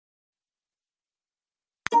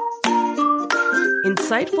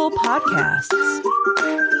Insightful podcasts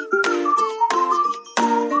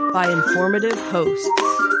by informative hosts.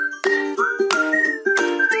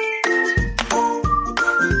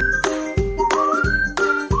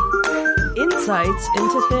 Insights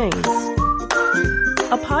into Things,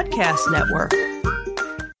 a podcast network.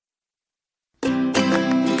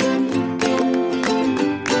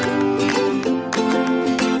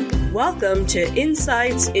 Welcome to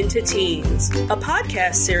Insights into Teens, a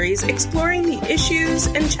podcast series exploring the issues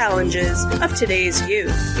and challenges of today's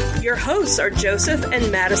youth. Your hosts are Joseph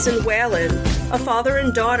and Madison Whalen, a father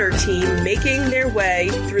and daughter team making their way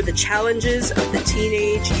through the challenges of the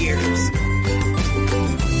teenage years.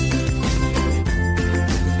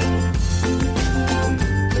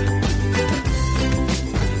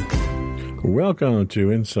 Welcome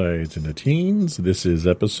to Insights into Teens. This is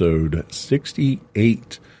episode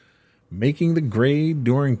 68. Making the Grade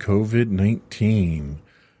During COVID-19.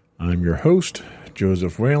 I'm your host,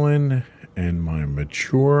 Joseph Whalen, and my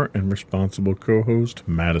mature and responsible co-host,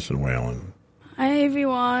 Madison Whalen. Hi,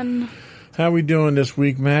 everyone. How we doing this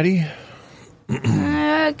week, Maddie?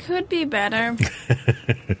 Could be better.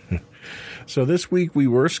 So this week we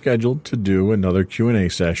were scheduled to do another Q&A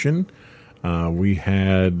session. We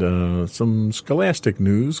had some scholastic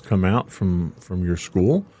news come out from your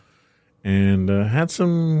school and had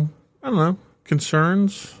some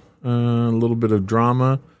concerns, a little bit of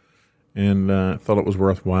drama, and thought it was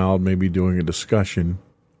worthwhile maybe doing a discussion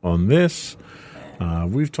on this.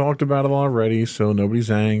 We've talked about it already, so nobody's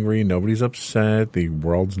angry, nobody's upset. The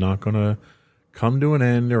world's not going to come to an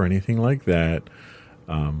end or anything like that.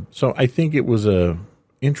 So I think it was a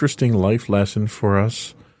interesting life lesson for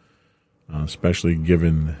us, especially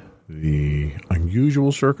given the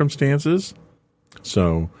unusual circumstances.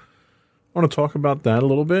 So I want to talk about that a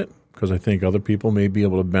little bit, because I think other people may be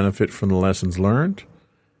able to benefit from the lessons learned.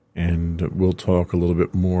 And we'll talk a little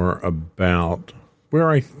bit more about where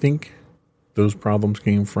I think those problems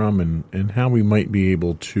came from and how we might be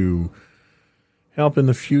able to help in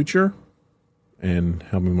the future and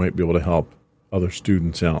how we might be able to help other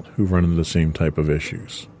students out who run into the same type of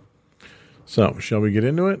issues. So, shall we get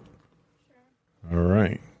into it? Sure. All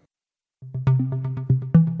right.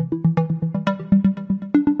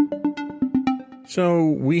 So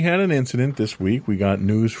we had an incident this week. We got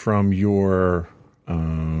news from your,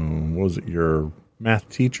 your math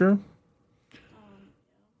teacher?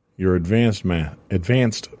 Your advanced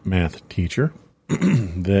math teacher,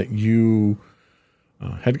 that you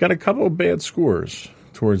had got a couple of bad scores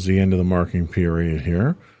towards the end of the marking period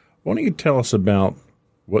here. Why don't you tell us about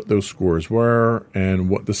what those scores were and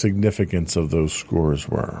what the significance of those scores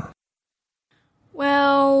were?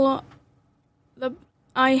 Well,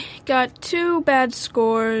 I got 2 bad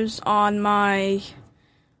scores on my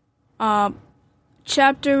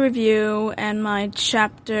chapter review and my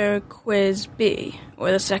chapter quiz B,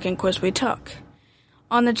 or the second quiz we took.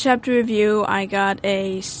 On the chapter review, I got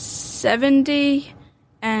a 70,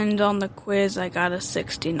 and on the quiz, I got a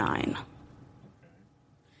 69.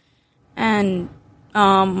 And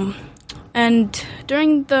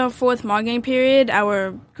during the 4th marking period,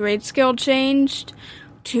 our grade scale changed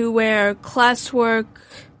to where classwork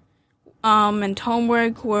and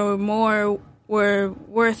homework were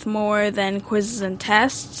worth more than quizzes and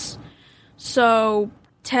tests. So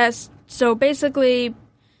basically,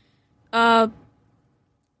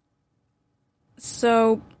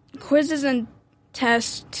 quizzes and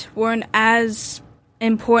tests weren't as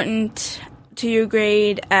important to your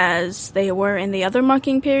grade as they were in the other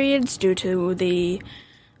marking periods due to the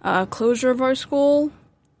closure of our school.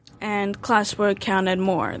 And classwork counted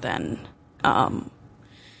more than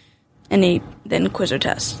quiz or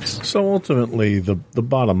tests. So ultimately, the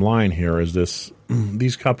bottom line here is this: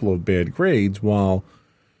 these couple of bad grades, while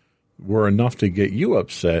were enough to get you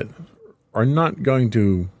upset, are not going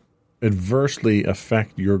to adversely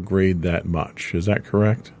affect your grade that much. Is that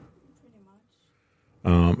correct?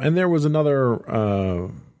 Pretty much. And there was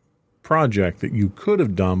another project that you could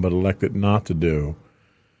have done but elected not to do.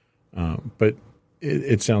 But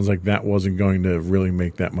it sounds like that wasn't going to really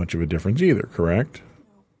make that much of a difference either, correct?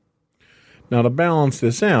 No. Now, to balance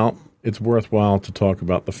this out, it's worthwhile to talk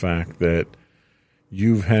about the fact that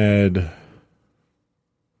you've had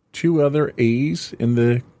 2 other A's in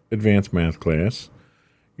the advanced math class.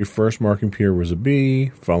 Your first marking period was a B,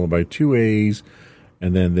 followed by 2 A's,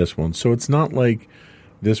 and then this one. So it's not like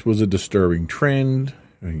this was a disturbing trend.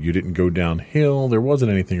 You didn't go downhill. There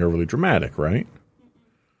wasn't anything overly dramatic, right?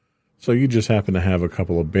 So you just happen to have a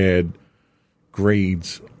couple of bad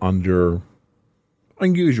grades under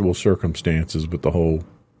unusual circumstances with the whole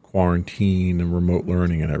quarantine and remote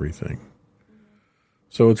learning and everything.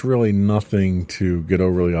 So it's really nothing to get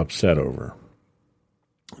overly upset over.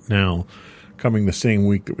 Now, coming the same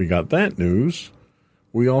week that we got that news,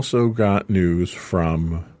 we also got news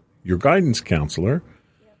from your guidance counselor.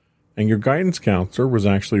 And your guidance counselor was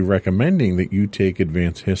actually recommending that you take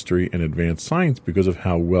advanced history and advanced science because of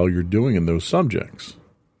how well you're doing in those subjects.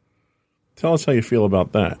 Tell us how you feel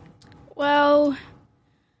about that. Well,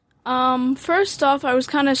 first off, I was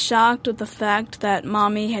kind of shocked with the fact that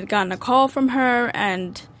Mommy had gotten a call from her,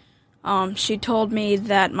 and she told me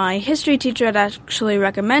that my history teacher had actually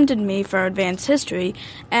recommended me for advanced history,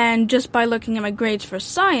 and just by looking at my grades for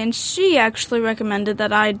science, she actually recommended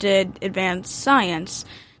that I did advanced science.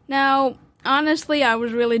 Now, honestly, I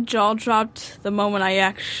was really jaw-dropped the moment I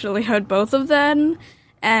actually heard both of them,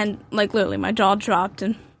 and, literally, my jaw dropped,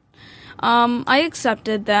 and I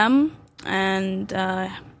accepted them, and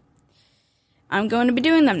I'm going to be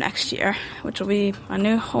doing them next year, which will be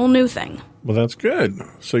a whole new thing. Well, that's good.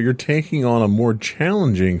 So you're taking on a more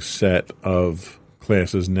challenging set of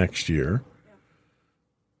classes next year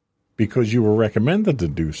because you were recommended to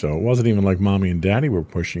do so. It wasn't even like Mommy and Daddy were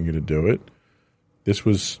pushing you to do it. This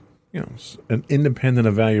was, an independent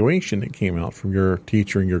evaluation that came out from your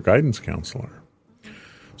teacher and your guidance counselor.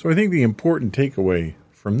 So I think the important takeaway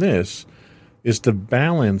from this is to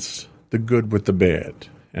balance the good with the bad.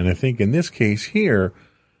 And I think in this case here,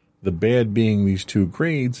 the bad being these 2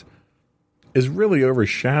 grades is really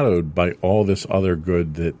overshadowed by all this other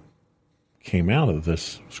good that came out of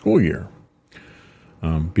this school year.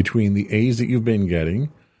 Between the A's that you've been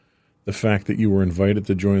getting, the fact that you were invited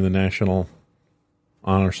to join the National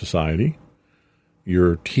Honor Society,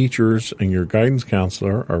 your teachers and your guidance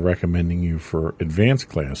counselor are recommending you for advanced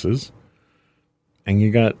classes, and you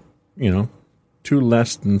got, 2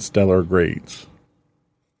 less than stellar grades.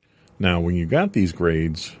 Now, when you got these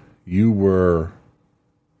grades, you were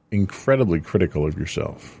incredibly critical of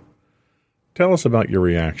yourself. Tell us about your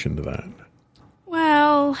reaction to that.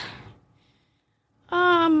 Well,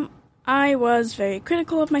 I was very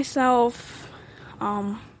critical of myself.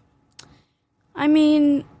 In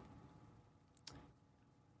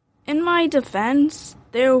my defense,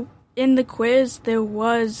 in the quiz, there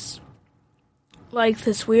was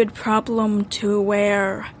this weird problem to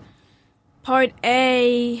where Part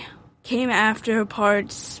A came after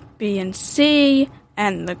Parts B and C,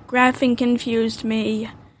 and the graphing confused me.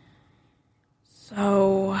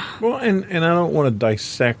 So... Well, and I don't want to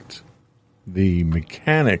dissect the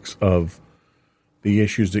mechanics of the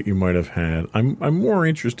issues that you might have had. I'm more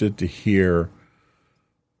interested to hear,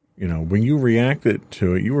 when you reacted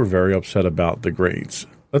to it, you were very upset about the grades.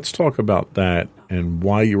 Let's talk about that and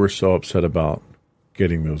why you were so upset about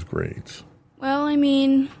getting those grades. Well,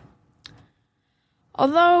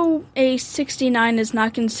 although a 69 is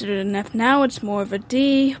not considered an F now, it's more of a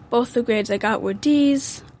D. Both the grades I got were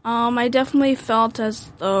Ds. I definitely felt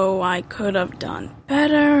as though I could have done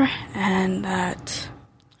better, and that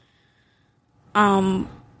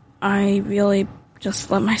I really just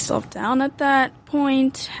let myself down at that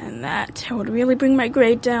point, and that it would really bring my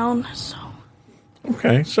grade down. So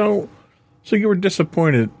okay, so you were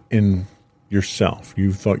disappointed in yourself.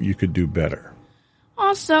 You thought you could do better.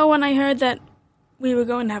 Also, when I heard that we were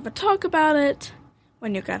going to have a talk about it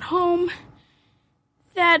when you got home,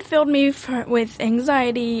 that filled me with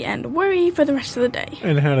anxiety and worry for the rest of the day.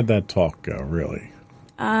 And how did that talk go, really?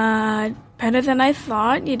 Better than I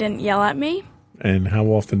thought. You didn't yell at me. And how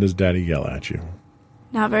often does Daddy yell at you?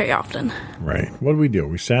 Not very often. Right. What did we do?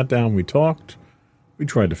 We sat down, we talked, we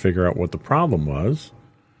tried to figure out what the problem was.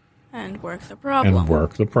 And work the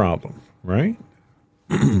problem. Right?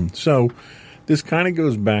 So this kind of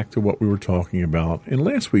goes back to what we were talking about in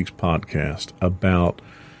last week's podcast about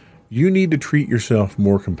you need to treat yourself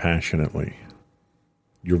more compassionately.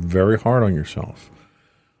 You're very hard on yourself.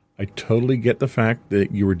 I totally get the fact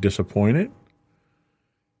that you were disappointed.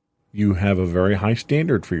 You have a very high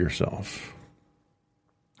standard for yourself.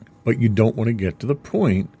 But you don't want to get to the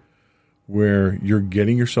point where you're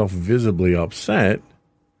getting yourself visibly upset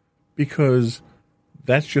because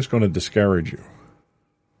that's just going to discourage you,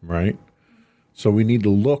 right? So we need to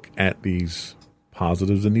look at these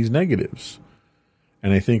positives and these negatives.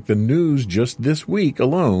 And I think the news just this week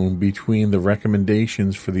alone between the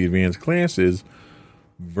recommendations for the advanced classes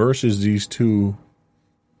versus these 2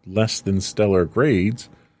 less than stellar grades,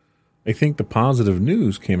 I think the positive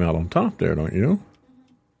news came out on top there, don't you?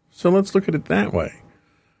 So let's look at it that way.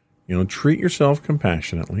 Treat yourself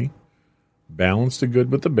compassionately, balance the good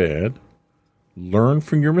with the bad, learn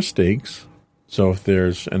from your mistakes. So if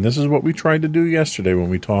there's, and this is what we tried to do yesterday when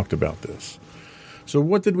we talked about this. So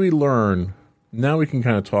what did we learn? Now we can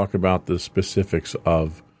kind of talk about the specifics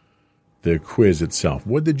of the quiz itself?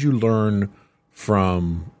 What did you learn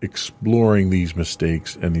from exploring these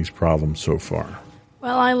mistakes and these problems so far?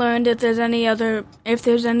 Well, I learned if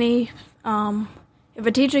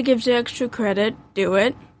a teacher gives you extra credit, do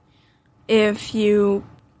it. If you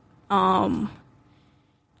don't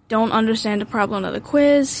understand the problem of the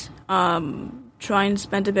quiz, try and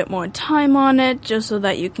spend a bit more time on it just so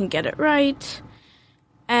that you can get it right.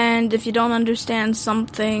 And if you don't understand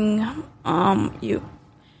something, you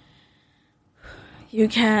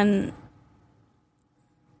can...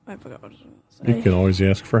 I forgot what I was going to say. You can always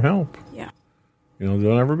ask for help. Yeah.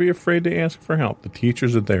 Don't ever be afraid to ask for help. The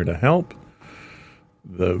teachers are there to help.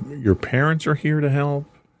 Your parents are here to help.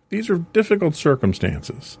 These are difficult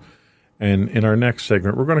circumstances. And in our next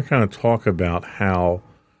segment, we're going to kind of talk about how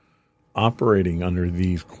operating under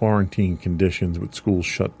these quarantine conditions with schools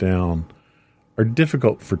shut down are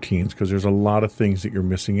difficult for teens because there's a lot of things that you're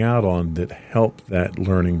missing out on that help that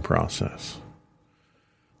learning process.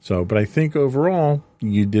 But I think overall,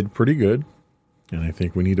 you did pretty good. And I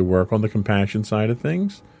think we need to work on the compassion side of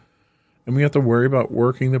things. And we have to worry about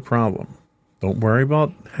working the problem. Don't worry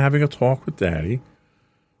about having a talk with Daddy,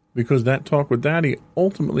 because that talk with Daddy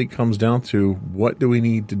ultimately comes down to what do we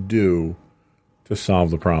need to do to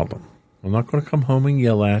solve the problem. I'm not going to come home and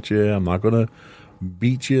yell at you. I'm not going to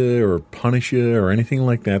beat you or punish you or anything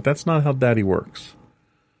like that. That's not how Daddy works.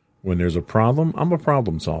 When there's a problem, I'm a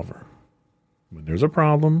problem solver. When there's a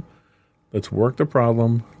problem, let's work the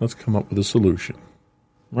problem. Let's come up with a solution.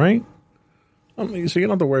 Right? So you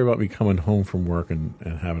don't have to worry about me coming home from work and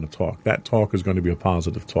having a talk. That talk is going to be a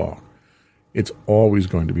positive talk. It's always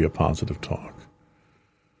going to be a positive talk.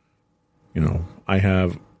 I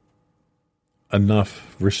have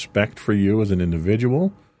enough respect for you as an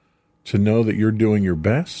individual to know that you're doing your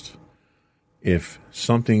best. If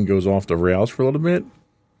something goes off the rails for a little bit,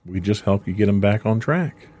 we just help you get them back on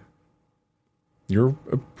track. You're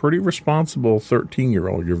a pretty responsible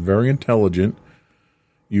 13-year-old. You're very intelligent.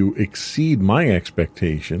 You exceed my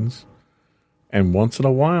expectations. And once in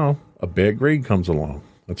a while, a bad grade comes along.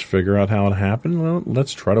 Let's figure out how it happened. Well,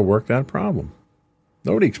 let's try to work that problem.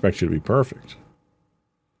 Nobody expects you to be perfect.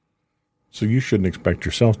 So you shouldn't expect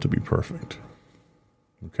yourself to be perfect.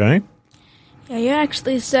 Okay? Yeah, you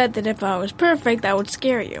actually said that if I was perfect, that would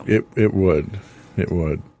scare you. It would. It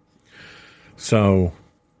would. So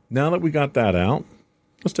now that we got that out,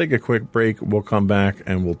 let's take a quick break. We'll come back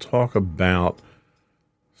and we'll talk about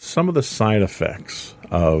some of the side effects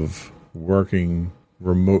of working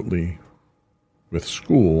remotely with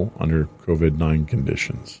school under COVID-19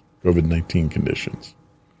 conditions.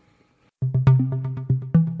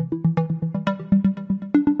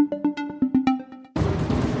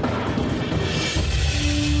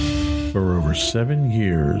 For over 7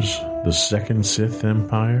 years, the Second Sith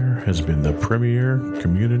Empire has been the premier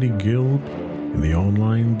community guild in the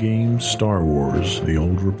online game Star Wars: The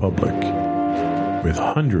Old Republic. With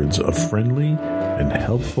hundreds of friendly and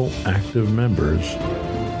helpful active members,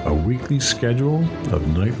 a weekly schedule of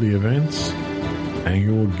nightly events,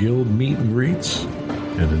 annual guild meet and greets,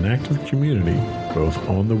 and an active community both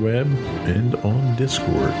on the web and on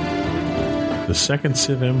Discord. The Second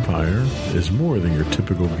Sith Empire is more than your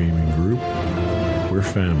typical gaming group. We're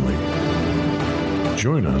family.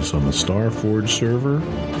 Join us on the Starforge server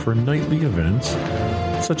for nightly events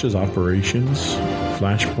such as operations,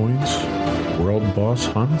 flashpoints, world boss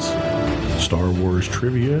hunts, Star Wars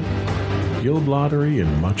trivia, guild lottery,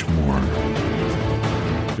 and much more.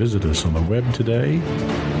 Visit us on the web today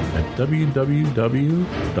at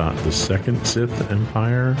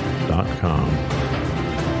www.thesecondsithempire.com.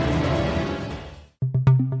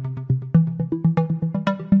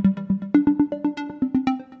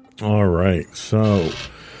 All right, so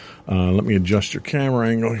let me adjust your camera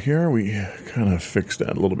angle here. We kind of fixed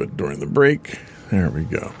that a little bit during the break. There we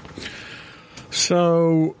go.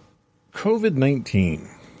 So, COVID-19.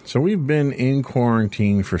 So we've been in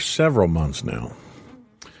quarantine for several months now,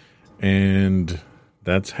 and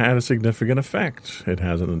that's had a significant effect. It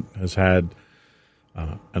has had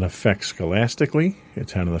an effect scholastically.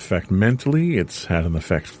 It's had an effect mentally. It's had an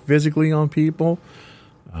effect physically on people.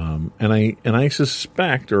 And I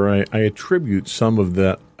suspect, or I attribute some of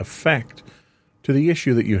that effect to the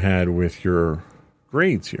issue that you had with your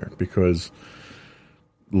grades here, because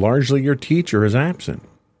largely your teacher is absent.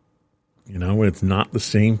 It's not the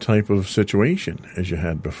same type of situation as you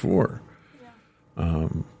had before. Yeah.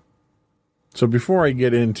 So before I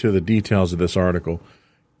get into the details of this article,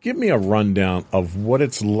 give me a rundown of what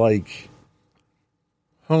it's like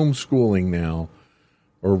homeschooling now,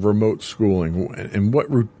 or remote schooling, and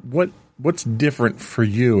what's different for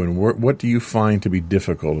you, and what do you find to be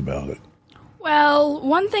difficult about it? Well,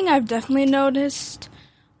 one thing I've definitely noticed,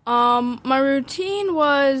 my routine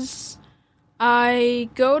was I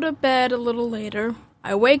go to bed a little later,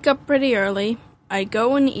 I wake up pretty early, I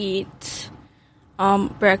go and eat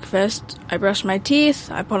breakfast, I brush my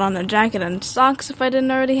teeth, I put on a jacket and socks if I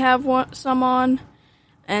didn't already have some on,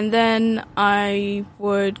 and then I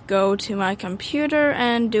would go to my computer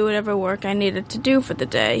and do whatever work I needed to do for the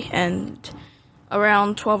day, and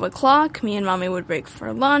around 12 o'clock, me and Mommy would break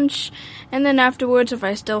for lunch, and then afterwards, if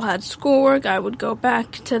I still had schoolwork, I would go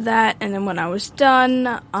back to that, and then when I was done,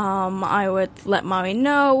 I would let Mommy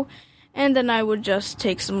know, and then I would just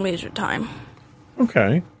take some leisure time.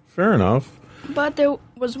 Okay, fair enough. But there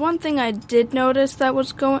was one thing I did notice that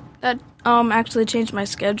actually changed my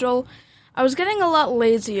schedule. I was getting a lot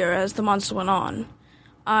lazier as the months went on.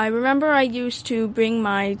 I remember I used to bring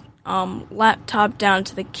my laptop down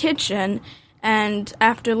to the kitchen, and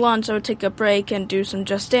after lunch I would take a break and do some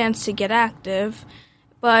Just Dance to get active.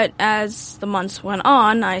 But as the months went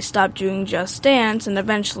on, I stopped doing Just Dance, and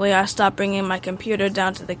eventually I stopped bringing my computer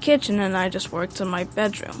down to the kitchen and I just worked in my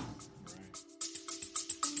bedroom.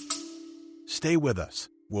 Stay with us.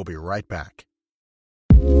 We'll be right back.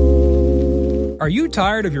 Are you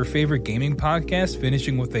tired of your favorite gaming podcast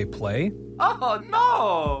finishing with a play? Oh,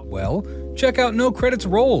 no! Well, check out No Credits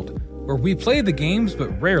Rolled, where we play the games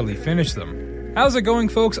but rarely finish them. How's it going,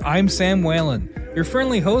 folks? I'm Sam Whalen, your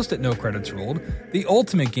friendly host at No Credits Rolled, the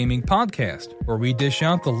ultimate gaming podcast, where we dish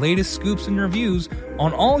out the latest scoops and reviews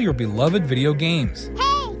on all your beloved video games.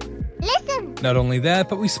 Hey, listen! Not only that,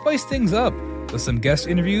 but we spice things up with some guest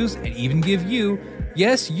interviews and even give you,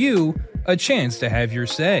 yes, you, a chance to have your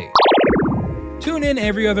say. Tune in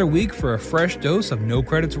every other week for a fresh dose of No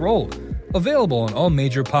Credits Rolled, available on all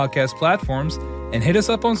major podcast platforms, and hit us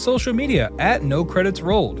up on social media at No Credits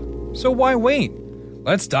Rolled. So why wait?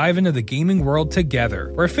 Let's dive into the gaming world together,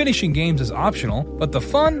 where finishing games is optional, but the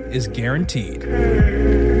fun is guaranteed.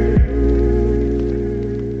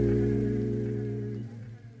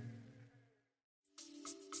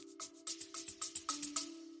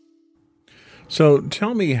 So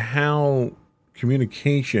tell me how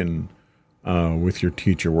communication with your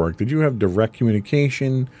teacher worked. Did you have direct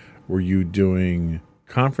communication? Were you doing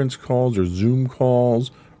conference calls or Zoom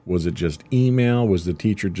calls? Was it just email? Was the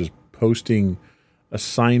teacher just posting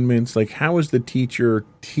assignments? Like, how was the teacher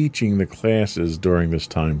teaching the classes during this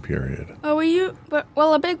time period?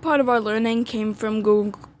 A big part of our learning came from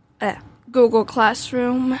Google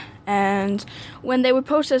Classroom, and when they would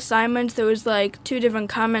post assignments, there was like two different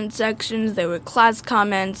comment sections. There were class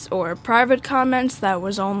comments or private comments that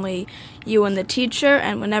was only you and the teacher,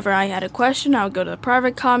 and whenever I had a question, I would go to the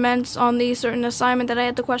private comments on the certain assignment that I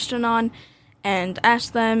had the question on and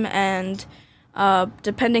ask them, and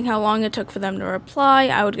depending how long it took for them to reply,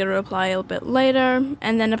 I would get a reply a little bit later,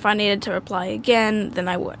 and then if I needed to reply again, then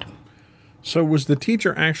I would. So was the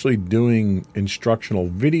teacher actually doing instructional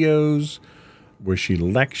videos? Was she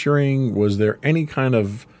lecturing? Was there any kind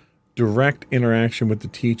of direct interaction with the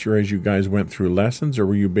teacher as you guys went through lessons, or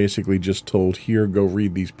were you basically just told, here, go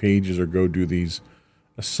read these pages or go do these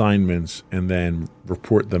assignments and then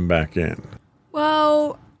report them back in?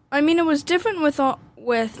 Well, I mean, it was different with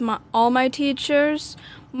all my teachers.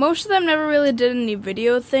 Most of them never really did any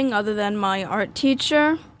video thing other than my art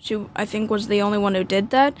teacher. She, I think, was the only one who did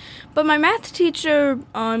that. But my math teacher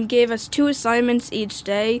gave us 2 assignments each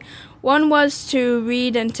day. One was to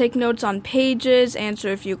read and take notes on pages,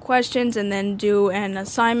 answer a few questions, and then do an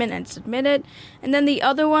assignment and submit it. And then the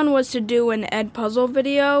other one was to do an Edpuzzle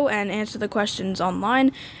video and answer the questions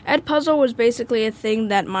online. Edpuzzle was basically a thing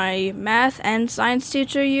that my math and science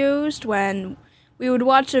teacher used when we would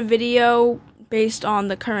watch a video based on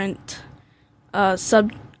the current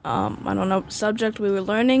subject we were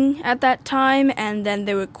learning at that time, and then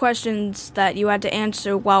there were questions that you had to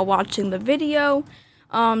answer while watching the video.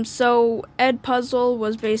 So Edpuzzle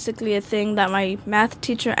was basically a thing that my math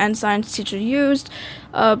teacher and science teacher used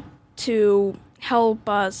to help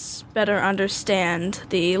us better understand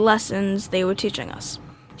the lessons they were teaching us.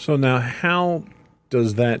 So now, how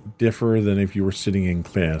does that differ than if you were sitting in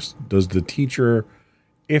class? Does the teacher,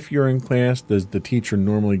 if you're in class, does the teacher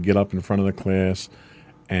normally get up in front of the class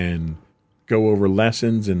and go over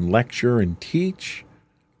lessons and lecture and teach?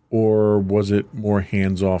 Or was it more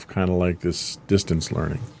hands-off, kind of like this distance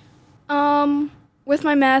learning? With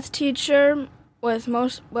my math teacher,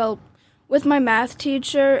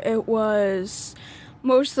 it was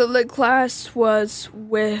most of the class was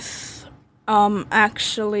with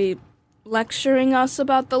actually lecturing us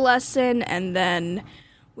about the lesson, and then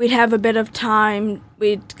we'd have a bit of time,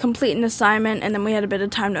 we'd complete an assignment, and then we had a bit of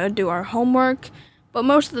time to do our homework. but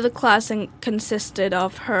most of the class consisted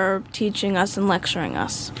of her teaching us and lecturing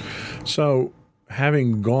us. So,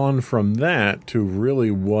 having gone from that to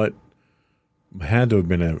really what had to have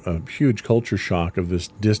been a huge culture shock of this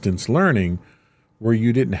distance learning, where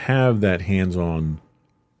you didn't have that hands-on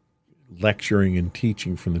lecturing and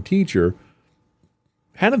teaching from the teacher,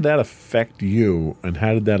 how did that affect you, and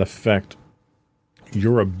how did that affect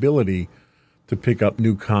your ability to pick up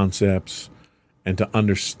new concepts and to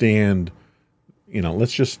understand,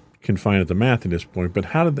 let's just confine it to math at this point, but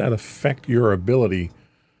how did that affect your ability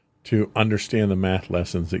to understand the math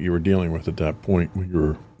lessons that you were dealing with at that point when you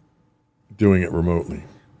were doing it remotely?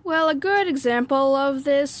 Well, a good example of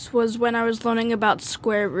this was when I was learning about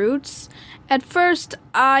square roots. At first,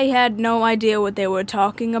 I had no idea what they were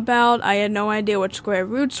talking about. I had no idea what square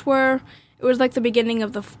roots were. It was like the beginning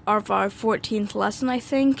of our 14th lesson, I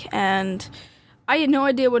think, and I had no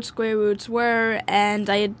idea what square roots were, and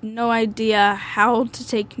I had no idea how to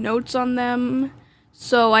take notes on them.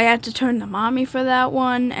 So I had to turn to Mommy for that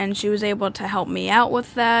one, and she was able to help me out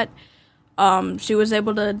with that. She was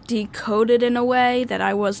able to decode it in a way that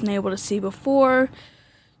I wasn't able to see before.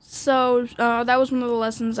 So that was one of the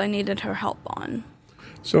lessons I needed her help on.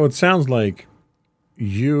 So it sounds like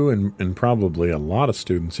you and probably a lot of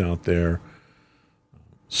students out there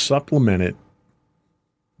supplemented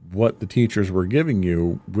what the teachers were giving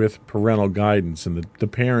you with parental guidance, and the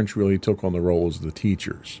parents really took on the role as the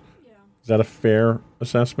teachers. Yeah. Is that a fair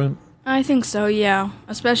assessment? I think so, yeah.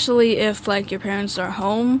 Especially if, your parents are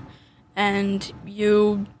home and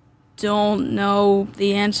you don't know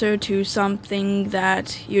the answer to something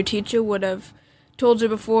that your teacher would have told you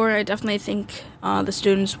before. I definitely think the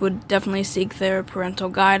students would definitely seek their parental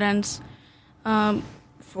guidance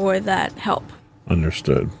for that help.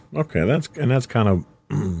 Understood. Okay, that's kind of,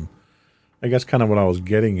 I guess kind of what I was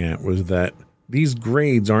getting at was that these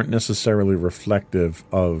grades aren't necessarily reflective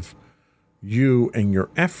of you and your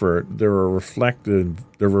effort. They're reflective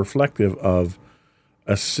of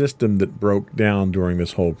a system that broke down during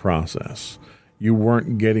this whole process. You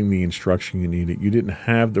weren't getting the instruction you needed. You didn't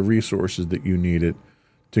have the resources that you needed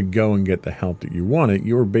to go and get the help that you wanted.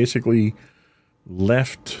 You were basically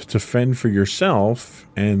left to fend for yourself,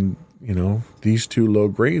 and these 2 low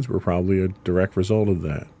grades were probably a direct result of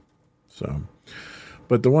that. So,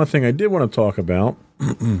 but the one thing I did want to talk about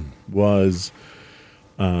was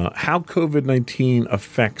how COVID-19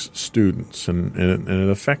 affects students, and it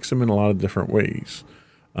affects them in a lot of different ways.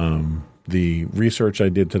 The research I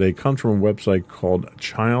did today comes from a website called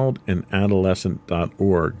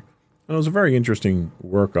childandadolescent.org. And it was a very interesting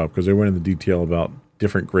workup because they went into detail about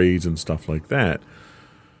different grades and stuff like that.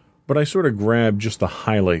 But I sort of grabbed just the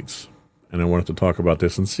highlights, and I wanted to talk about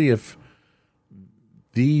this and see if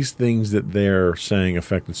these things that they're saying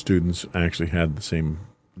affected students actually had the same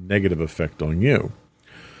negative effect on you.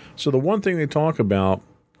 So the one thing they talk about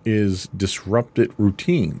is disrupted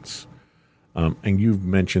routines. And you've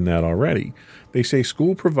mentioned that already. They say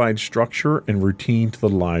school provides structure and routine to the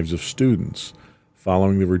lives of students.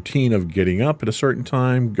 Following the routine of getting up at a certain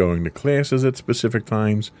time, going to classes at specific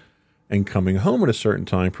times, and coming home at a certain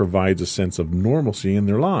time provides a sense of normalcy in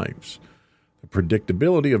their lives. The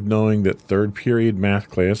predictability of knowing that third period math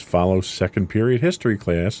class follows second period history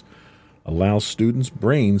class allows students'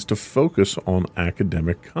 brains to focus on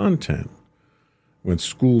academic content. When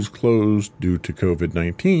schools closed due to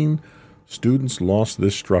COVID-19, students lost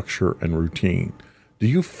this structure and routine. Do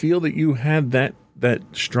you feel that you had that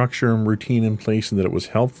structure and routine in place and that it was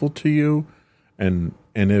helpful to you? And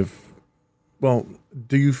if,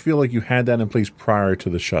 do you feel like you had that in place prior to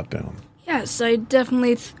the shutdown? Yes, I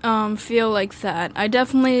definitely feel like that. I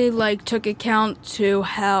definitely took account to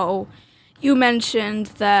how you mentioned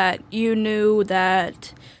that you knew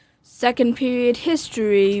that second period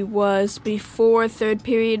history was before third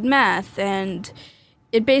period math, and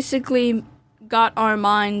it basically got our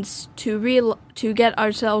minds to get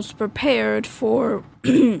ourselves prepared for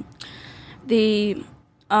the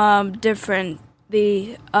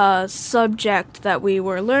subject that we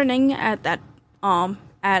were learning at that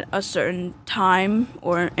at a certain time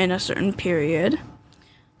or in a certain period.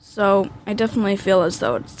 So I definitely feel as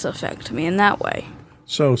though it's affected me in that way.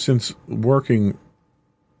 So since working,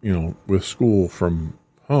 with school from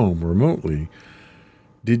home remotely,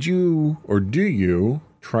 did you or do you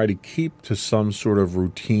try to keep to some sort of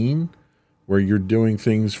routine where you're doing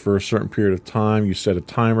things for a certain period of time? You set a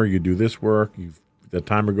timer, you do this work, the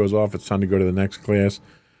timer goes off, it's time to go to the next class.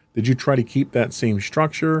 Did you try to keep that same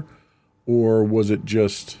structure, or was it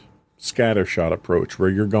just scattershot approach where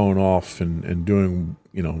you're going off and doing,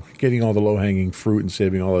 getting all the low-hanging fruit and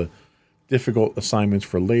saving all the difficult assignments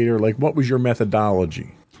for later? What was your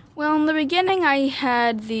methodology? Well, in the beginning, I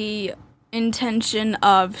had the intention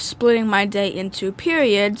of splitting my day into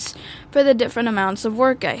periods for the different amounts of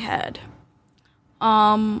work I had.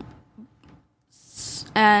 And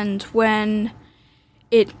when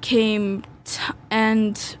it came,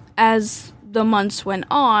 and as the months went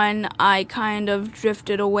on, I kind of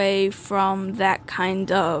drifted away from that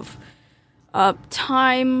kind of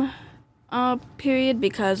time period,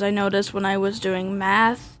 because I noticed when I was doing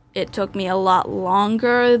math, it took me a lot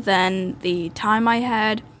longer than the time I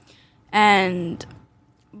had.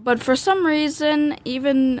 But for some reason,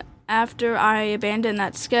 even after I abandoned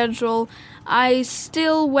that schedule, I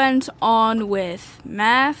still went on with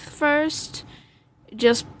math first. I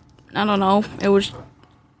don't know,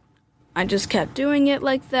 I just kept doing it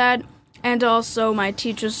like that. And also my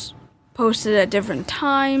teachers posted at different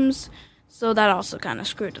times, so that also kind of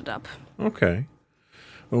screwed it up. Okay.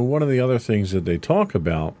 Well, one of the other things that they talk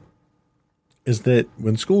about is that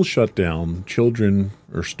when school shut down, children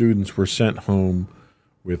or students were sent home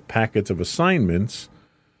with packets of assignments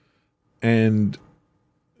and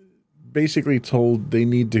basically told they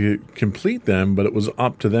need to complete them, but it was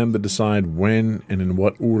up to them to decide when and in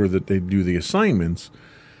what order that they do the assignments.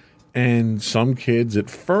 And some kids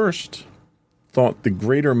at first thought the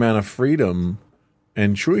greater amount of freedom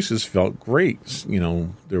and choices felt great. You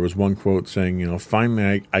know, there was one quote saying, you know,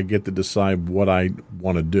 finally I get to decide what I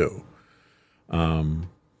want to do.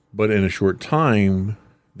 But in a short time,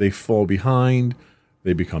 they fall behind,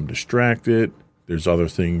 they become distracted. There's other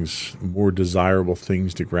things, more desirable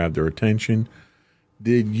things to grab their attention.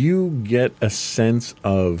 Did you get a sense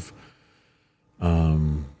of,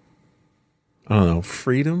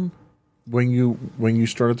 freedom when you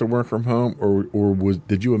started to work from home, or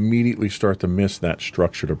did you immediately start to miss that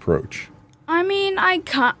structured approach? I mean, I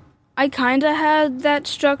kind of had that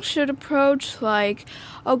structured approach, like,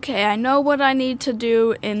 okay, I know what I need to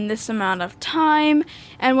do in this amount of time,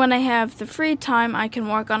 and when I have the free time, I can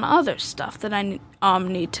work on other stuff that I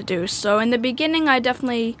need to do. So in the beginning, I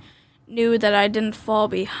definitely knew that I didn't fall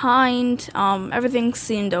behind. Everything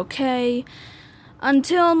seemed okay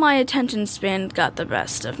until my attention span got the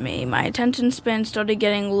best of me. My attention span started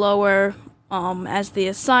getting lower as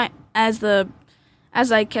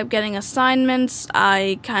I kept getting assignments.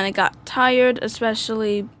 I kind of got tired,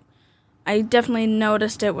 especially I definitely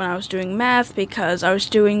noticed it when I was doing math, because I was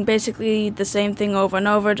doing basically the same thing over and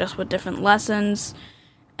over, just with different lessons,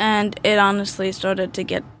 and it honestly started to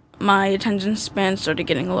get, my attention span started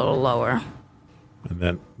getting a little lower.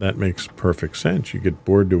 And that makes perfect sense. You get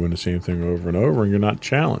bored doing the same thing over and over, and you're not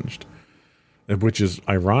challenged, which is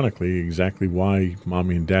ironically exactly why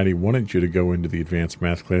Mommy and Daddy wanted you to go into the advanced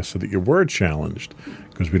math class, so that you were challenged,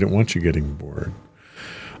 because we didn't want you getting bored.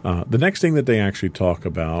 The next thing that they actually talk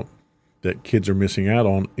about that kids are missing out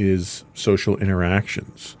on is social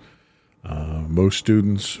interactions. For most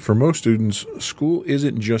students, school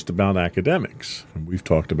isn't just about academics, and we've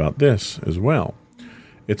talked about this as well.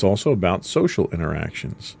 It's also about social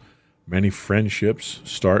interactions. Many friendships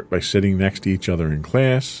start by sitting next to each other in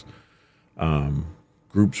class.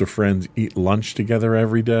 Groups of friends eat lunch together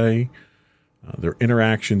every day. Their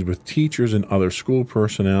interactions with teachers and other school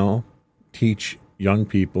personnel teach young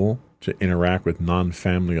people to interact with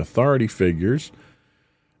non-family authority figures.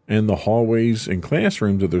 In the hallways and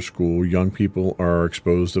classrooms of their school, young people are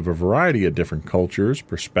exposed to a variety of different cultures,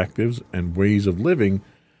 perspectives, and ways of living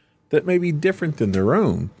that may be different than their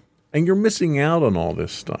own. And you're missing out on all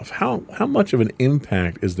this stuff. How much of an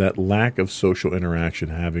impact is that lack of social interaction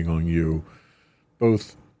having on you,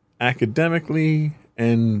 both academically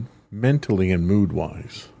and mentally and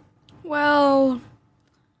mood-wise? Well,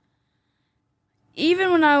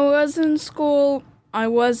 even when I was in school, I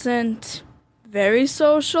wasn't very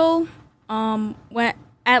social.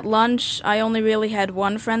 At lunch, I only really had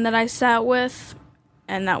one friend that I sat with,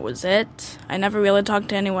 and that was it. I never really talked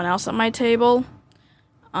to anyone else at my table.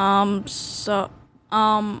 I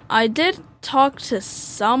did talk to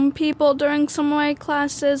some people during some of my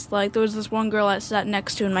classes. Like, there was this one girl I sat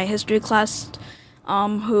next to in my history class,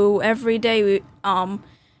 who every day we,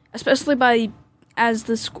 especially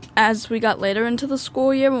as we got later into the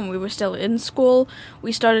school year, when we were still in school,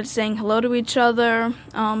 we started saying hello to each other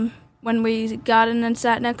when we got in and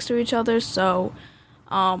sat next to each other. So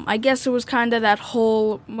I guess it was kind of that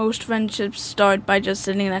whole, most friendships start by just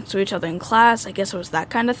sitting next to each other in class. I guess it was that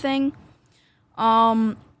kind of thing.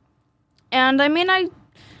 And I mean, I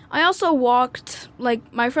also walked, like,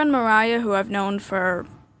 my friend Mariah, who I've known for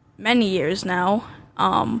many years now,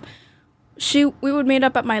 we would meet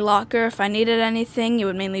up at my locker if I needed anything. It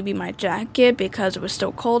would mainly be my jacket, because it was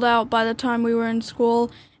still cold out by the time we were in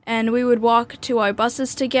school. And we would walk to our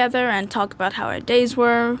buses together and talk about how our days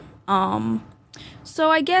were. So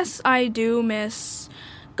I guess I do miss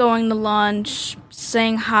going to lunch,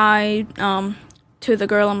 saying hi to the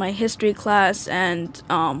girl in my history class, and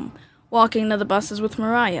walking to the buses with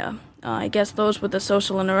Mariah. I guess those were the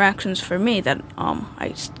social interactions for me that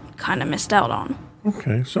I kind of missed out on.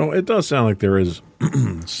 Okay, so it does sound like there is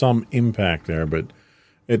some impact there, but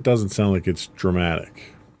it doesn't sound like it's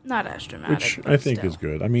dramatic. Not as dramatic, which but I think still is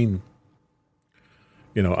good. I mean,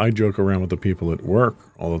 I joke around with the people at work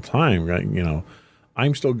all the time. Right?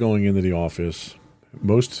 I'm still going into the office.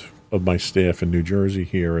 Most of my staff in New Jersey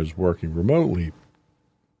here is working remotely.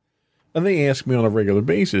 And they ask me on a regular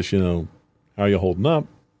basis, how are you holding up?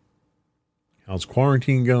 How's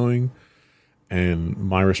quarantine going? And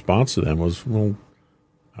my response to them was, well,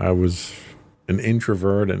 I was an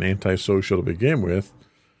introvert and antisocial to begin with.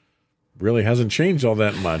 Really hasn't changed all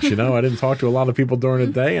that much. I didn't talk to a lot of people during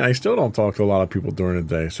the day, and I still don't talk to a lot of people during the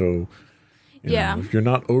day. So, if you're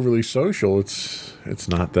not overly social, it's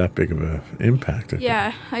not that big of an impact.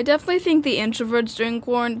 I definitely think the introverts during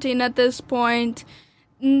quarantine at this point,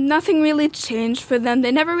 nothing really changed for them.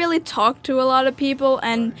 They never really talked to a lot of people,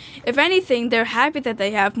 and if anything, they're happy that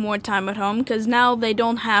they have more time at home because now they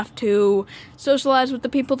don't have to socialize with the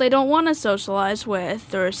people they don't want to socialize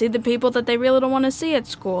with or see the people that they really don't want to see at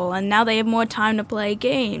school, and now they have more time to play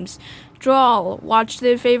games, draw, watch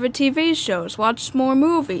their favorite TV shows, watch more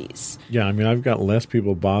movies. Yeah, I've got less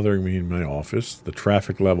people bothering me in my office. The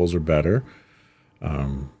traffic levels are better.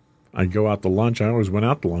 I go out to lunch. I always went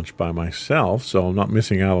out to lunch by myself, so I'm not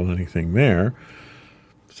missing out on anything there.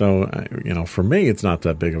 So, for me, it's not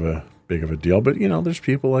that big of a deal. But, there's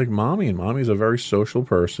people like Mommy, and Mommy's a very social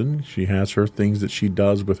person. She has her things that she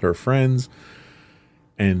does with her friends.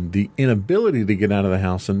 And the inability to get out of the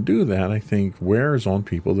house and do that, I think, wears on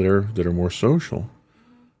people that are more social.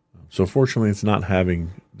 So, fortunately, it's not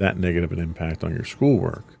having that negative an impact on your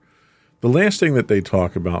schoolwork. The last thing that they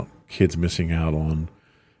talk about kids missing out on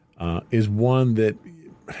is one that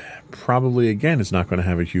probably, again, is not going to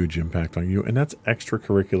have a huge impact on you, and that's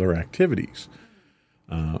extracurricular activities.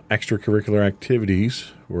 Extracurricular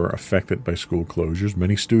activities were affected by school closures.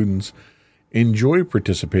 Many students enjoy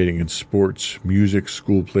participating in sports, music,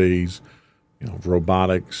 school plays,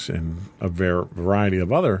 robotics, and a variety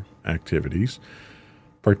of other activities.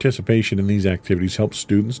 Participation in these activities helps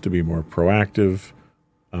students to be more proactive,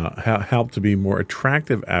 help to be more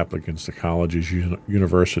attractive applicants to colleges,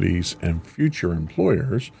 universities, and future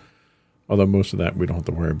employers, although most of that we don't have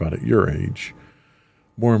to worry about at your age.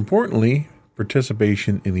 More importantly,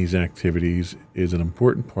 participation in these activities is an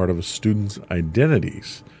important part of a student's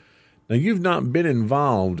identities. Now, you've not been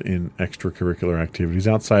involved in extracurricular activities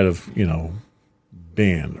outside of,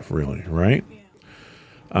 band, really, right?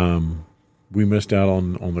 Yeah. We missed out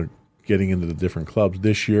on the getting into the different clubs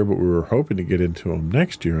this year, but we were hoping to get into them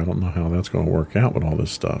next year. I don't know how that's going to work out with all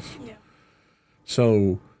this stuff. Yeah.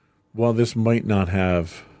 So while this might not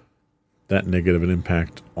have that negative an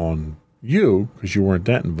impact on you because you weren't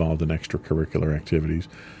that involved in extracurricular activities,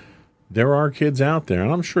 there are kids out there,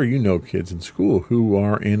 and I'm sure kids in school who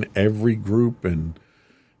are in every group, and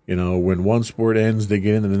when one sport ends, they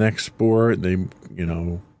get into the next sport. They,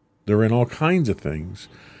 they're in all kinds of things,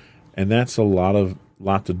 and that's a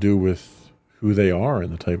lot to do with who they are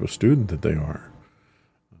and the type of student that they are.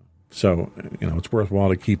 So, it's worthwhile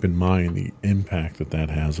to keep in mind the impact that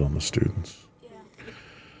has on the students.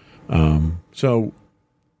 Yeah. So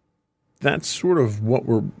that's sort of what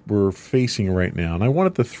we're facing right now. And I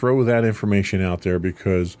wanted to throw that information out there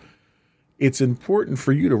because it's important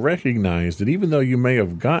for you to recognize that even though you may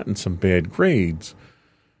have gotten some bad grades,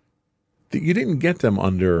 that you didn't get them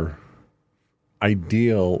under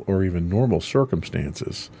ideal or even normal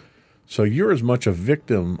circumstances. So you're as much a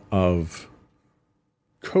victim of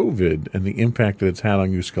COVID and the impact that it's had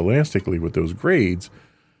on you scholastically with those grades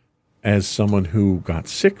as someone who got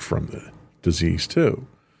sick from the disease too.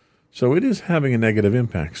 So it is having a negative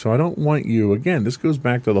impact. So I don't want you, again, this goes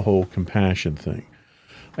back to the whole compassion thing.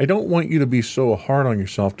 I don't want you to be so hard on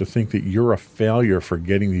yourself to think that you're a failure for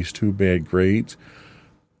getting these 2 bad grades,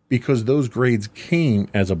 because those grades came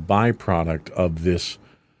as a byproduct of this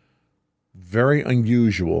very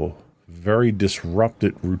unusual, very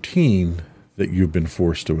disrupted routine that you've been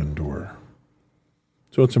forced to endure.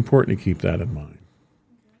 So it's important to keep that in mind.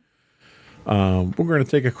 We're going to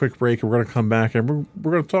take a quick break, and we're going to come back, and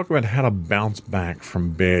we're going to talk about how to bounce back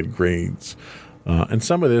from bad grades. And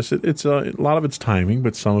some of this, it's a lot of it's timing,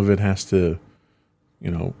 but some of it has to,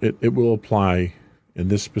 it will apply in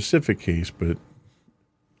this specific case, but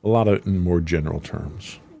a lot of it in more general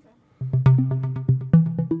terms.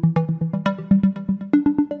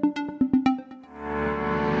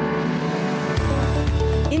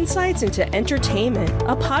 Insights into Entertainment,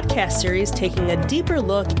 a podcast series taking a deeper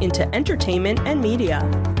look into entertainment and media.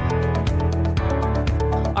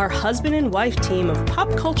 Our husband and wife team of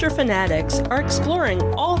pop culture fanatics are exploring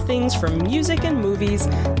all things from music and movies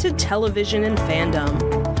to television and fandom.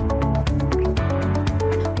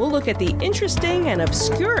 We'll look at the interesting and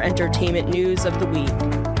obscure entertainment news of the week.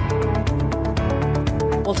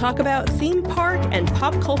 We'll talk about theme park and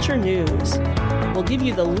pop culture news. We'll give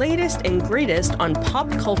you the latest and greatest on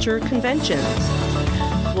pop culture conventions.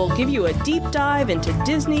 We'll give you a deep dive into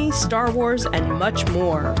Disney, Star Wars, and much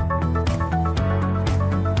more.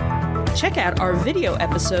 Check out our video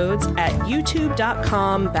episodes at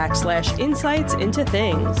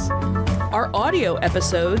youtube.com/insightsintothings. Our audio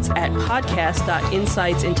episodes at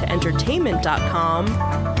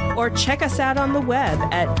podcast.insightsintoentertainment.com, or check us out on the web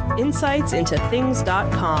at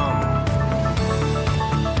insightsintothings.com.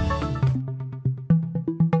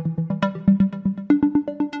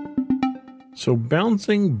 So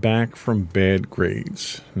bouncing back from bad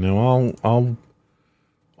grades. Now I'll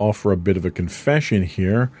offer a bit of a confession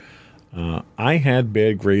here. I had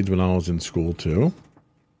bad grades when I was in school too.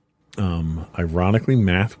 Ironically,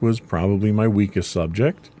 math was probably my weakest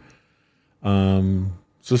subject. So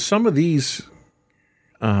some of these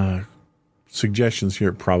suggestions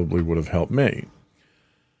here probably would have helped me.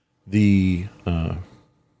 The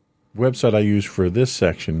website I used for this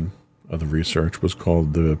section of the research was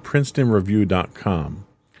called the PrincetonReview.com.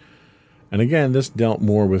 And again, this dealt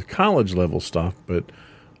more with college level stuff, but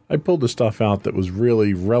I pulled the stuff out that was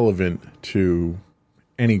really relevant to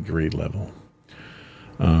any grade level.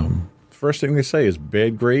 First thing they say is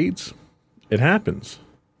bad grades. It happens,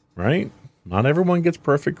 right? Not everyone gets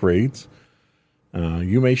perfect grades.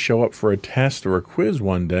 You may show up for a test or a quiz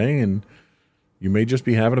one day and you may just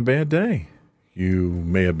be having a bad day. You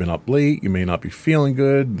may have been up late. You may not be feeling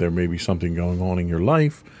good. There may be something going on in your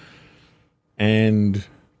life and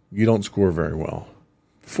you don't score very well.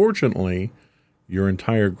 Fortunately, your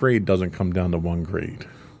entire grade doesn't come down to one grade.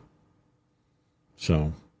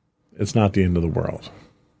 So it's not the end of the world.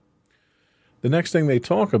 The next thing they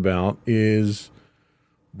talk about is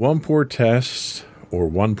one poor test or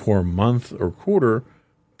one poor month or quarter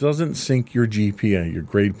doesn't sink your GPA, your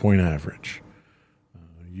grade point average.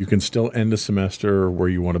 You can still end a semester where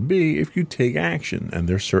you want to be if you take action, and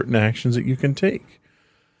there's certain actions that you can take.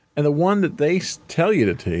 And the one that they tell you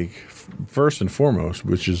to take, first and foremost,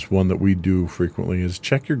 which is one that we do frequently, is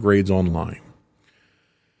check your grades online.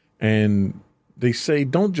 And they say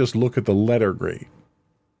don't just look at the letter grade.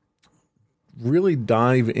 Really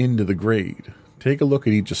dive into the grade. Take a look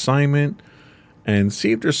at each assignment and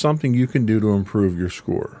see if there's something you can do to improve your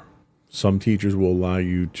score. Some teachers will allow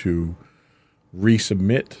you to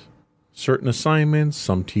resubmit certain assignments.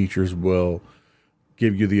 Some teachers will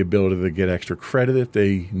give you the ability to get extra credit if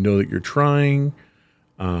they know that you're trying.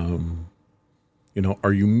 Are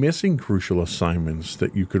you missing crucial assignments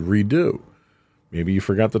that you could redo? Maybe you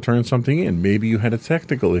forgot to turn something in. Maybe you had a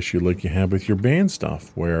technical issue like you had with your band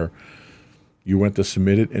stuff where you went to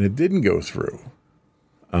submit it and it didn't go through.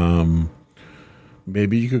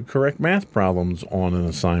 Maybe you could correct math problems on an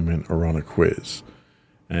assignment or on a quiz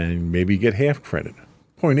and maybe get half credit.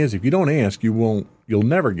 Point is, if you don't ask, you'll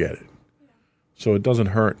never get it. So it doesn't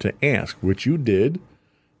hurt to ask, which you did.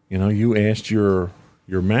 You asked your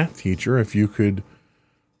math teacher if you could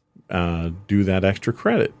do that extra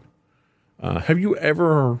credit. Have you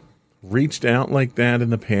ever reached out like that in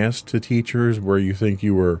the past to teachers where you think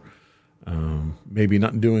you were maybe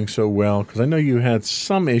not doing so well? Because I know you had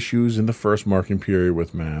some issues in the first marking period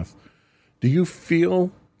with math. Do you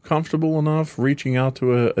feel comfortable enough reaching out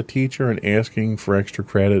to a teacher and asking for extra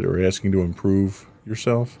credit or asking to improve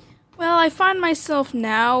yourself? Well, I find myself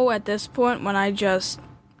now at this point when I just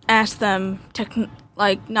ask them,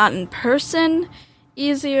 not in person,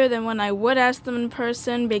 easier than when I would ask them in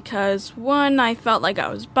person because, one, I felt like I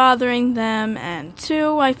was bothering them, and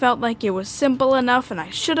two, I felt like it was simple enough and I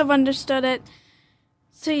should have understood it.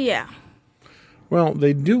 So, yeah. Well,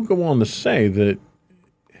 they do go on to say that,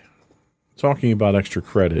 talking about extra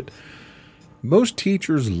credit, most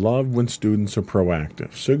teachers love when students are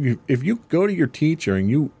proactive. So if you go to your teacher and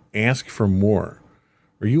you ask for more,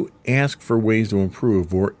 or you ask for ways to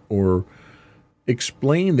improve, or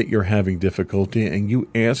explain that you're having difficulty and you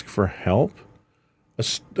ask for help,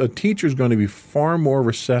 a teacher's going to be far more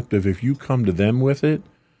receptive if you come to them with it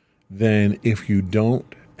than if you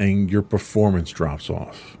don't and your performance drops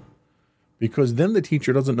off. Because then the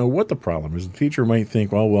teacher doesn't know what the problem is. The teacher might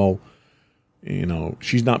think, well,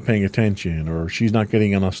 she's not paying attention, or she's not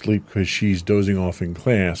getting enough sleep because she's dozing off in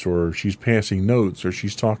class, or she's passing notes, or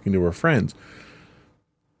she's talking to her friends.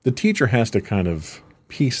 The teacher has to kind of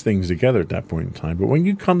piece things together at that point in time. But when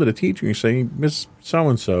you come to the teacher and you say, Miss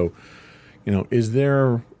So-and-so, is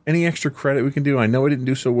there any extra credit we can do? I know I didn't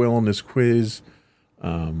do so well on this quiz.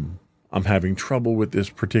 I'm having trouble with this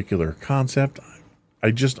particular concept.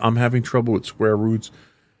 I'm having trouble with square roots.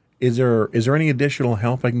 Is there any additional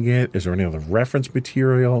help I can get? Is there any other reference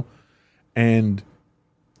material? And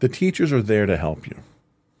the teachers are there to help you.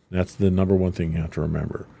 That's the number one thing you have to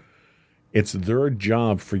remember. It's their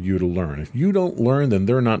job for you to learn. If you don't learn, then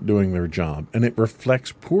they're not doing their job, and it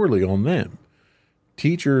reflects poorly on them.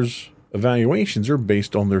 Teachers' evaluations are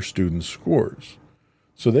based on their students' scores.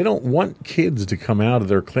 So they don't want kids to come out of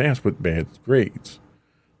their class with bad grades.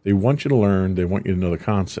 They want you to learn. They want you to know the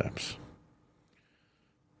concepts.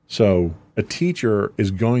 So a teacher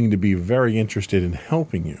is going to be very interested in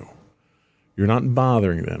helping you. You're not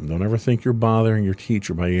bothering them. Don't ever think you're bothering your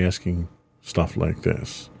teacher by asking stuff like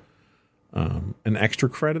this. An extra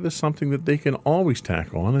credit is something that they can always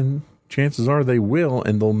tack on, and chances are they will,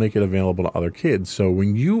 and they'll make it available to other kids. So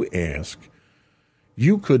when you ask,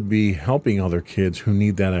 you could be helping other kids who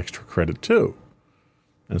need that extra credit too.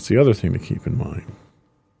 That's the other thing to keep in mind.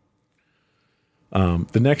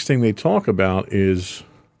 The next thing they talk about is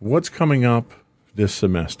what's coming up this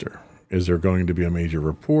semester. Is there going to be a major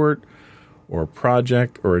report or a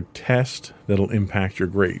project or a test that'll impact your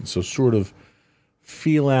grades? So sort of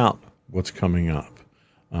feel out what's coming up.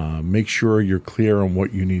 Make sure you're clear on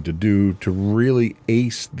what you need to do to really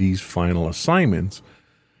ace these final assignments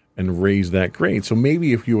and raise that grade. So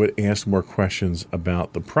maybe if you had asked more questions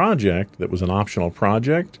about the project that was an optional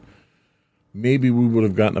project, maybe we would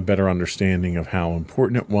have gotten a better understanding of how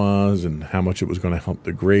important it was and how much it was going to help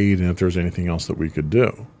the grade and if there's anything else that we could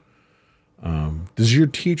do. Does your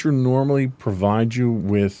teacher normally provide you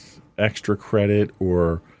with extra credit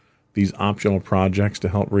or these optional projects to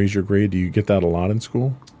help raise your grade? Do you get that a lot in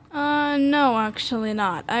school? No, actually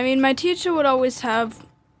not. I mean, my teacher would always have,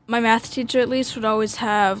 my math teacher at least, would always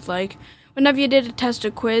have, like, whenever you did a test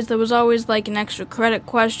or quiz, there was always, like, an extra credit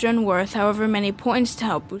question worth however many points to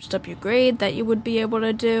help boost up your grade that you would be able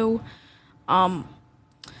to do.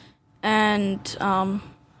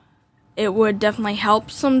 It would definitely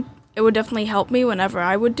help me whenever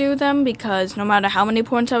I would do them, because no matter how many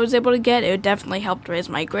points I was able to get, it would definitely help raise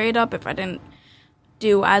my grade up. If I didn't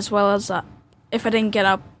do as well as, if I didn't get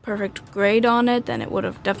a perfect grade on it, then it would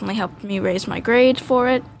have definitely helped me raise my grade for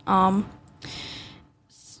it.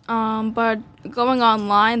 But going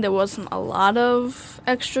online, there wasn't a lot of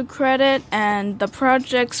extra credit, and the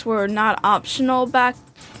projects were not optional back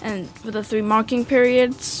and for the 3 marking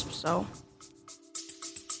periods, so.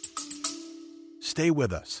 Stay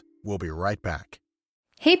with us. We'll be right back.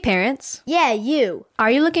 Hey parents. Yeah, you.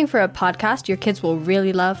 Are you looking for a podcast your kids will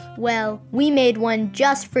really love? Well, we made one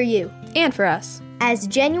just for you. And for us. As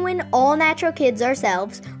genuine, all-natural kids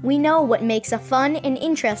ourselves, we know what makes a fun and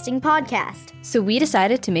interesting podcast. So we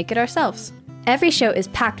decided to make it ourselves. Every show is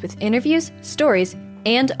packed with interviews, stories,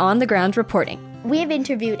 and on-the-ground reporting. We have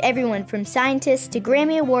interviewed everyone from scientists to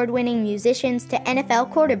Grammy Award-winning musicians to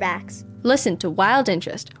NFL quarterbacks. Listen to Wild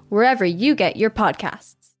Interest wherever you get your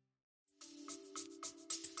podcasts.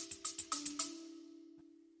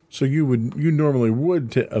 So you normally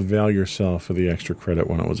would avail yourself of the extra credit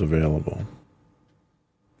when it was available.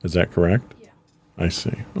 Is that correct? Yeah. I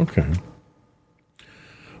see. Okay.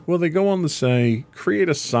 Well, they go on to say, create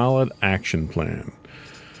a solid action plan.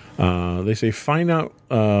 They say, find out,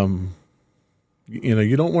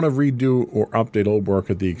 you don't want to redo or update old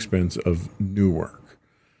work at the expense of new work.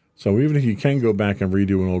 So even if you can go back and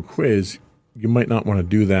redo an old quiz, you might not want to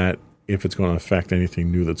do that if it's going to affect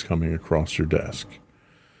anything new that's coming across your desk.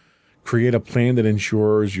 Create a plan that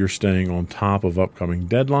ensures you're staying on top of upcoming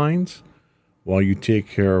deadlines while you take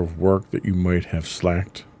care of work that you might have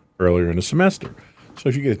slacked earlier in the semester. So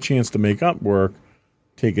if you get a chance to make up work,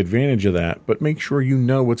 take advantage of that, but make sure you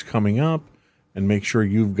know what's coming up and make sure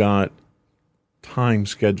you've got time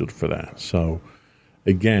scheduled for that. So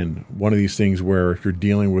again, one of these things where if you're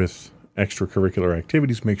dealing with extracurricular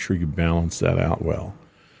activities, make sure you balance that out well.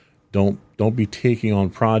 Don't be taking on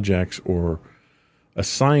projects or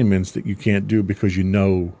assignments that you can't do because you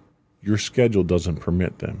know your schedule doesn't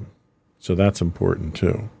permit them. So that's important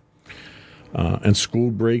too. And school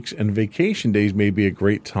breaks and vacation days may be a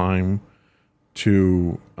great time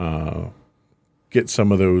to get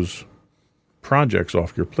some of those projects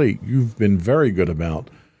off your plate. You've been very good about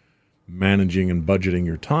managing and budgeting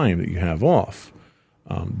your time that you have off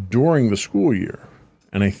during the school year.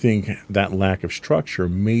 And I think that lack of structure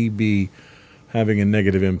may be having a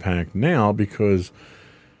negative impact now because,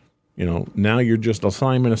 now you're just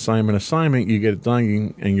assignment, you get it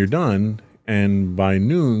done and you're done. And by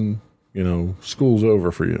noon, school's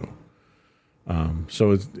over for you.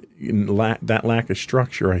 So that lack of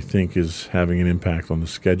structure, I think, is having an impact on the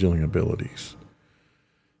scheduling abilities.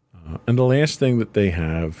 And the last thing that they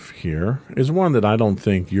have here is one that I don't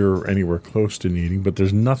think you're anywhere close to needing, but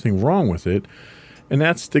there's nothing wrong with it, and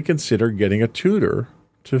that's to consider getting a tutor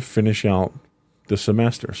to finish out the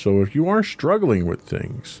semester. So if you are struggling with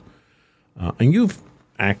things, and you've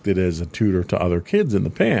acted as a tutor to other kids in the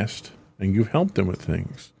past, and you've helped them with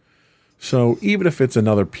things. So even if it's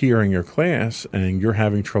another peer in your class and you're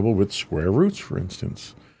having trouble with square roots, for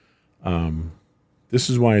instance, this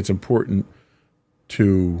is why it's important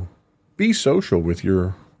to be social with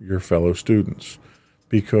your fellow students,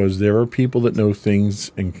 because there are people that know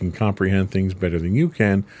things and can comprehend things better than you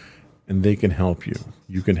can, and they can help you.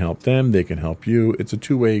 You can help them, they can help you. It's a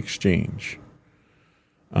two-way exchange.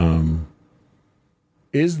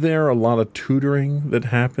 Is there a lot of tutoring that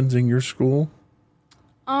happens in your school?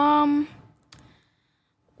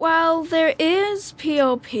 Well, there is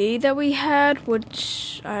POP that we had,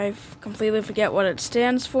 which I completely forget what it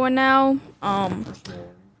stands for now.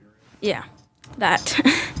 Yeah, that.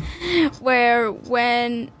 Where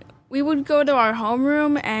when we would go to our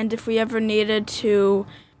homeroom, and if we ever needed to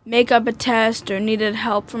make up a test or needed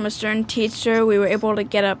help from a certain teacher, we were able to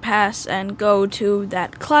get a pass and go to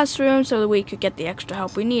that classroom so that we could get the extra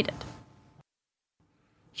help we needed.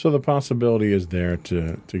 So the possibility is there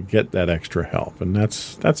to get that extra help, and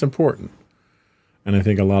that's important. And I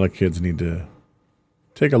think a lot of kids need to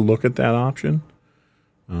take a look at that option.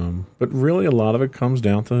 But really a lot of it comes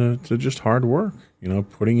down to just hard work,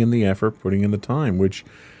 putting in the effort, putting in the time, which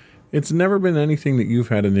it's never been anything that you've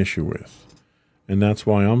had an issue with. And that's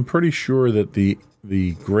why I'm pretty sure that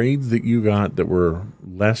the grades that you got that were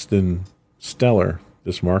less than stellar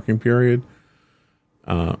this marking period,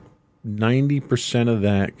 90% of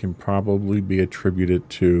that can probably be attributed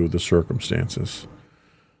to the circumstances.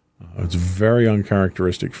 It's very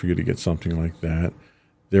uncharacteristic for you to get something like that.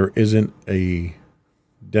 There isn't a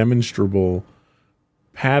demonstrable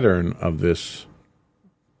pattern of this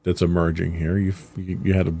that's emerging here.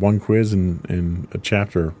 You had one quiz and a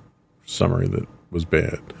chapter summary that was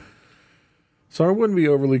bad. So I wouldn't be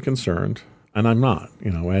overly concerned, and I'm not.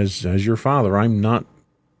 As your father, I'm not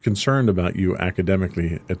concerned about you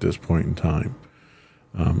academically at this point in time.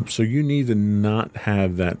 So you need to not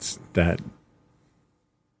have that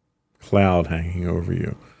cloud hanging over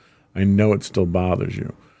you. I know it still bothers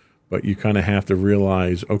you, but you kind of have to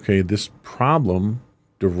realize, okay, this problem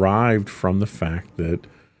derived from the fact that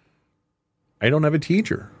I don't have a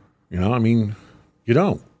teacher. You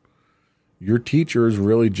don't. Your teacher is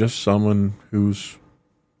really just someone who's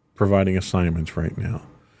providing assignments right now.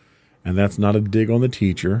 And that's not a dig on the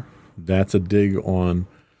teacher. That's a dig on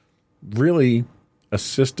really a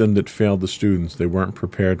system that failed the students. They weren't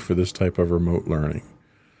prepared for this type of remote learning.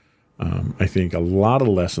 I think a lot of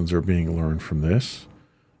lessons are being learned from this.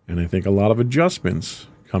 And I think a lot of adjustments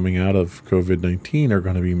coming out of COVID-19 are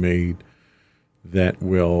going to be made that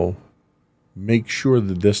will make sure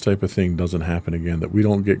that this type of thing doesn't happen again, that we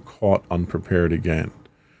don't get caught unprepared again.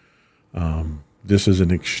 This is an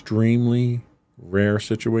extremely rare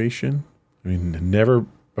situation. Never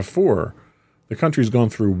before. The country's gone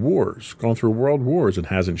through world wars, and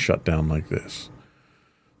hasn't shut down like this.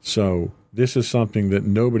 So this is something that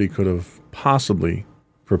nobody could have possibly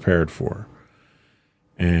prepared for.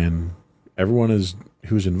 And everyone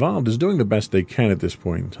who's involved is doing the best they can at this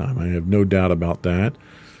point in time. I have no doubt about that.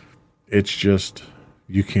 It's just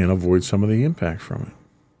you can't avoid some of the impact from it.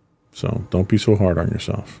 So don't be so hard on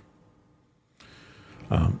yourself.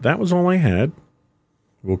 That was all I had.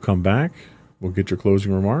 We'll come back. We'll get your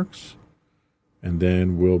closing remarks. And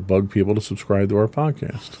then we'll bug people to subscribe to our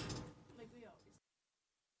podcast.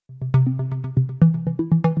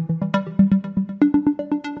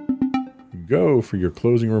 Go for your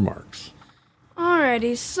closing remarks.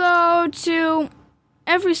 Alrighty, so to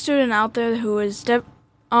every student out there who is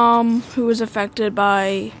affected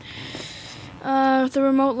by the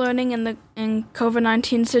remote learning and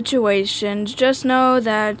COVID-19 situations, just know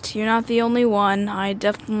that you're not the only one. I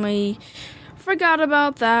definitely forgot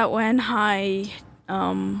about that when I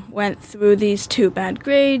went through these 2 bad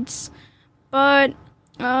grades. But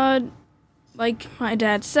like my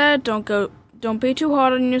dad said, don't be too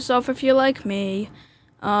hard on yourself if you're like me.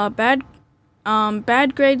 Bad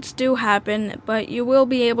grades do happen, but you will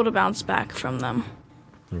be able to bounce back from them.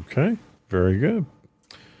 Okay, very good.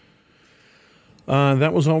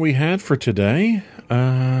 That was all we had for today.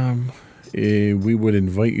 We would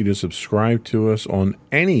invite you to subscribe to us on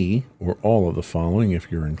any or all of the following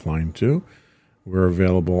if you're inclined to. We're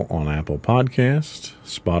available on Apple Podcasts,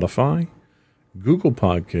 Spotify, Google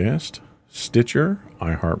Podcast, Stitcher,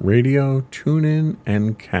 iHeartRadio, TuneIn,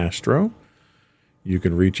 and Castro. You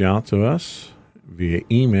can reach out to us via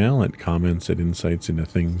email at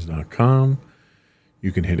comments@insightsintothings.com.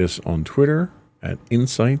 You can hit us on Twitter at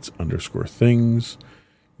insights_things.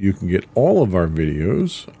 You can get all of our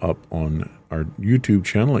videos up on our YouTube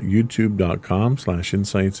channel at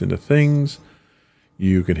youtube.com/insightsintothings.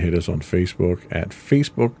 You can hit us on Facebook at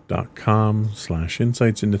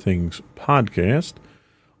facebook.com/insightsintothingspodcast.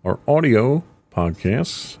 Our audio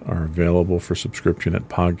podcasts are available for subscription at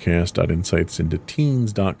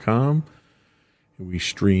podcast.insightsintoteens.com. We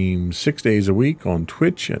stream 6 days a week on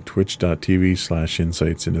Twitch at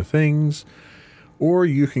twitch.tv/insightsintothings. Or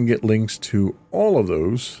you can get links to all of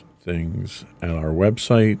those things at our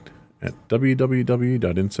website at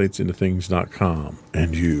www.insightsintothings.com.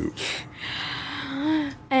 And you.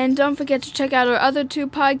 And don't forget to check out our other two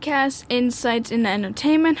podcasts, Insights into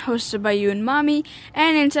Entertainment, hosted by you and Mommy,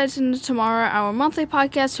 and Insights into Tomorrow, our monthly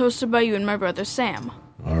podcast, hosted by you and my brother Sam.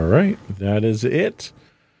 All right, that is it.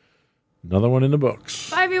 Another one in the books.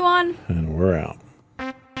 Bye, everyone. And we're out.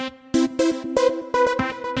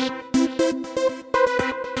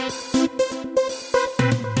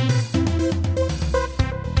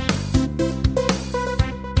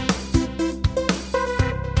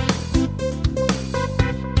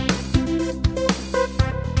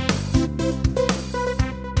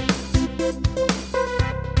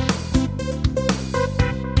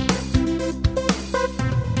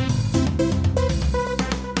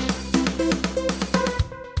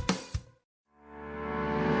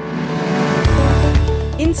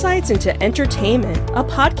 Insights into Entertainment, a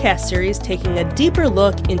podcast series taking a deeper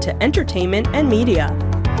look into entertainment and media.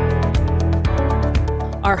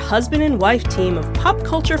 Our husband and wife team of pop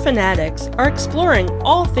culture fanatics are exploring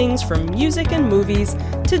all things from music and movies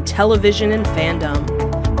to television and fandom.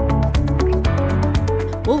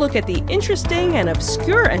 We'll look at the interesting and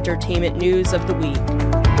obscure entertainment news of the week.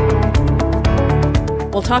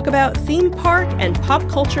 We'll talk about theme park and pop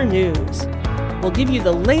culture news. We'll give you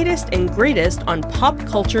the latest and greatest on pop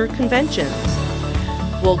culture conventions.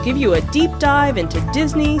 We'll give you a deep dive into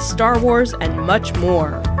Disney, Star Wars, and much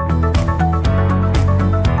more.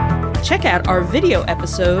 Check out our video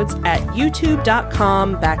episodes at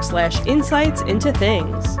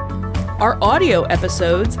youtube.com/insightsintothings. Our audio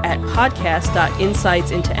episodes at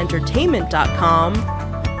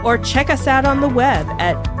podcast.insightsintoentertainment.com, or check us out on the web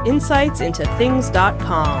at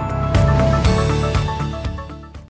insightsintothings.com.